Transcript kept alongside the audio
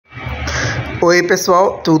Oi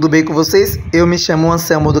pessoal, tudo bem com vocês? Eu me chamo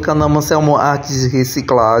Ancelmo do canal Ancelmo Artes de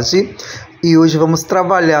Reciclagem e hoje vamos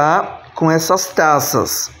trabalhar com essas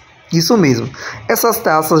taças. Isso mesmo, essas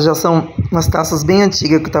taças já são umas taças bem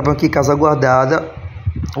antigas que estavam aqui em casa guardada.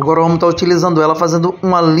 Agora vamos estar utilizando ela fazendo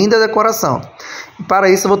uma linda decoração.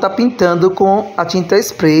 Para isso eu vou estar pintando com a tinta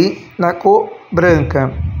spray na cor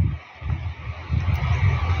branca.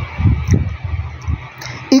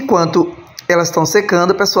 Enquanto elas estão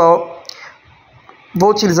secando, pessoal, vou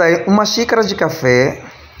utilizar uma xícara de café,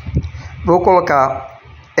 vou colocar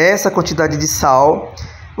essa quantidade de sal,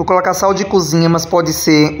 vou colocar sal de cozinha, mas pode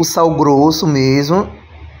ser o sal grosso mesmo.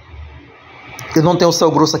 Eu não tenho sal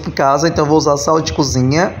grosso aqui em casa, então vou usar sal de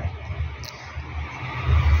cozinha.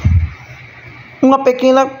 Uma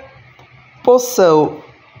pequena porção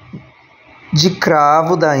de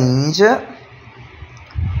cravo da Índia.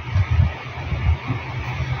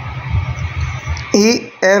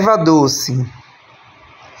 E erva doce.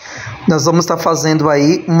 Nós vamos estar fazendo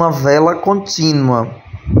aí uma vela contínua.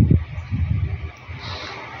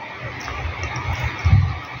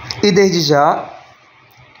 E desde já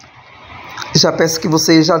peço que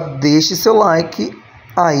você já deixe seu like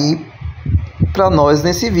aí para nós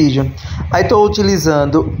nesse vídeo. Aí estou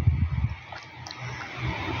utilizando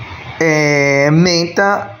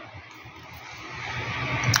menta,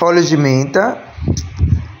 óleo de menta,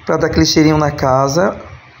 para dar aquele cheirinho na casa.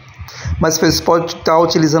 Mas você pode estar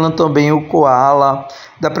utilizando também o koala,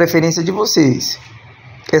 da preferência de vocês.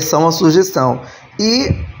 É só uma sugestão.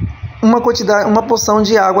 E uma porção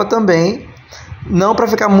de água também, não para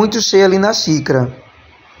ficar muito cheia ali na xícara.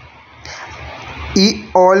 E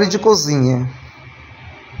óleo de cozinha.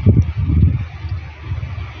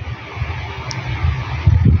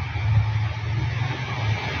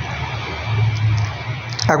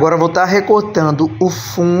 Agora eu vou estar recortando o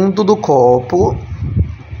fundo do copo.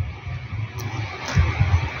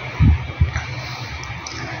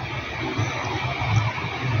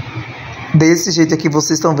 Desse jeito aqui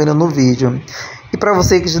vocês estão vendo no vídeo. E para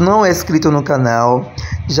você que não é inscrito no canal,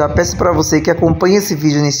 já peço para você que acompanhe esse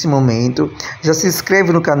vídeo nesse momento. Já se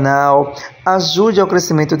inscreve no canal, ajude ao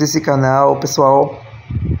crescimento desse canal, pessoal.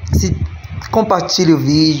 Compartilhe o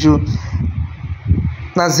vídeo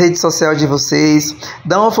nas redes sociais de vocês.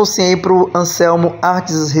 Dá uma forcinha aí pro Ancelmo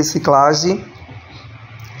Artes de Reciclagem,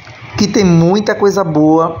 que tem muita coisa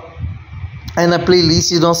boa aí na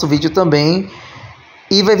playlist do nosso vídeo também.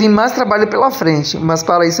 E vai vir mais trabalho pela frente, mas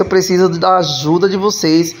para isso eu preciso da ajuda de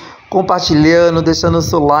vocês, compartilhando, deixando o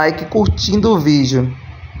seu like, curtindo o vídeo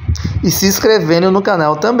e se inscrevendo no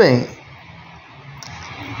canal também.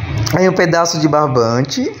 Aí um pedaço de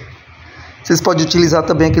barbante. Vocês podem utilizar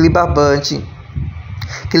também aquele barbante,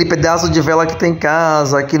 aquele pedaço de vela que tem em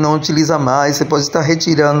casa, que não utiliza mais. Você pode estar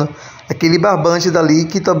retirando aquele barbante dali,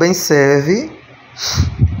 que também serve.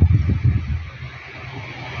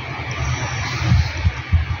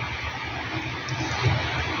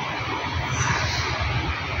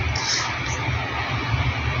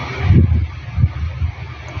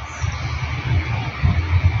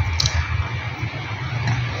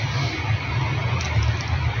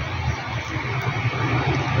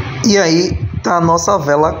 E aí tá a nossa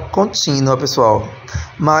vela contínua, pessoal.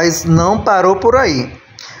 Mas não parou por aí.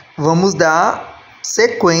 Vamos dar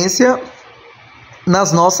sequência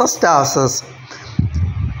nas nossas taças.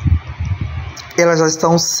 Elas já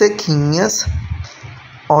estão sequinhas.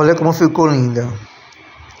 Olha como ficou linda.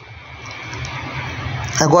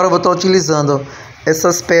 Agora eu vou estar utilizando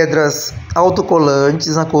essas pedras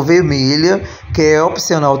autocolantes na cor vermelha, que é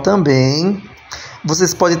opcional também.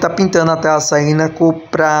 Vocês podem estar pintando a taça aí na cor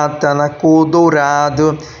prata, na cor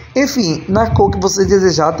dourado, enfim, na cor que vocês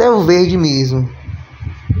desejar, até o verde mesmo.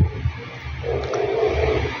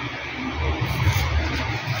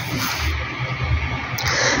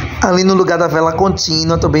 Ali no lugar da vela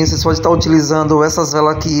contínua também vocês podem estar utilizando essas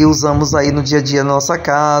velas que usamos aí no dia a dia na nossa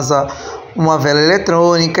casa, uma vela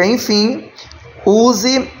eletrônica, enfim,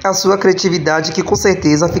 use a sua criatividade que com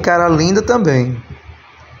certeza ficará linda também.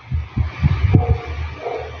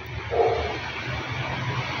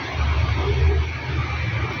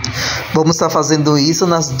 Vamos estar fazendo isso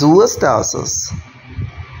nas duas taças.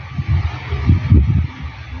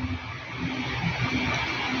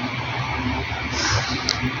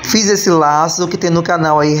 Fiz esse laço que tem no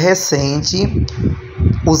canal aí recente,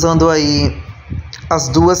 usando aí as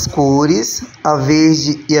duas cores, a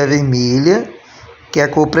verde e a vermelha, que é a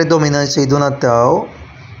cor predominante aí do Natal.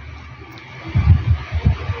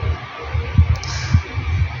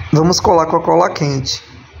 Vamos colar com a cola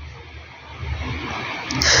quente.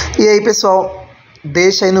 E aí, pessoal,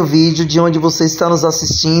 deixa aí no vídeo de onde você está nos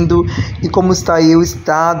assistindo e como está aí o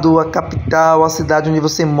estado, a capital, a cidade onde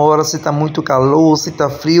você mora, se está muito calor, se está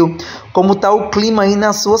frio, como está o clima aí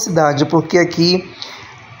na sua cidade, porque aqui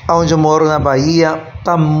onde eu moro na Bahia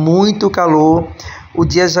está muito calor, o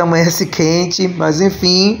dia já amanhece quente, mas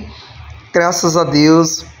enfim, graças a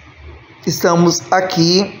Deus estamos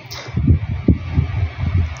aqui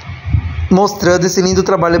mostrando esse lindo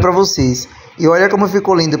trabalho para vocês. E olha como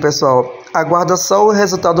ficou lindo, pessoal. Aguarda só o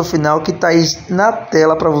resultado final que tá aí na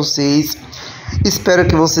tela para vocês. Espero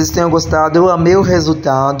que vocês tenham gostado. Eu amei o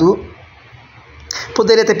resultado.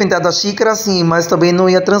 Poderia ter pintado a xícara assim, mas também não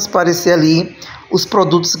ia transparecer ali os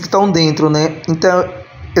produtos que estão dentro, né? Então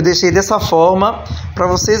eu deixei dessa forma para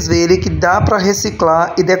vocês verem que dá para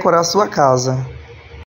reciclar e decorar a sua casa.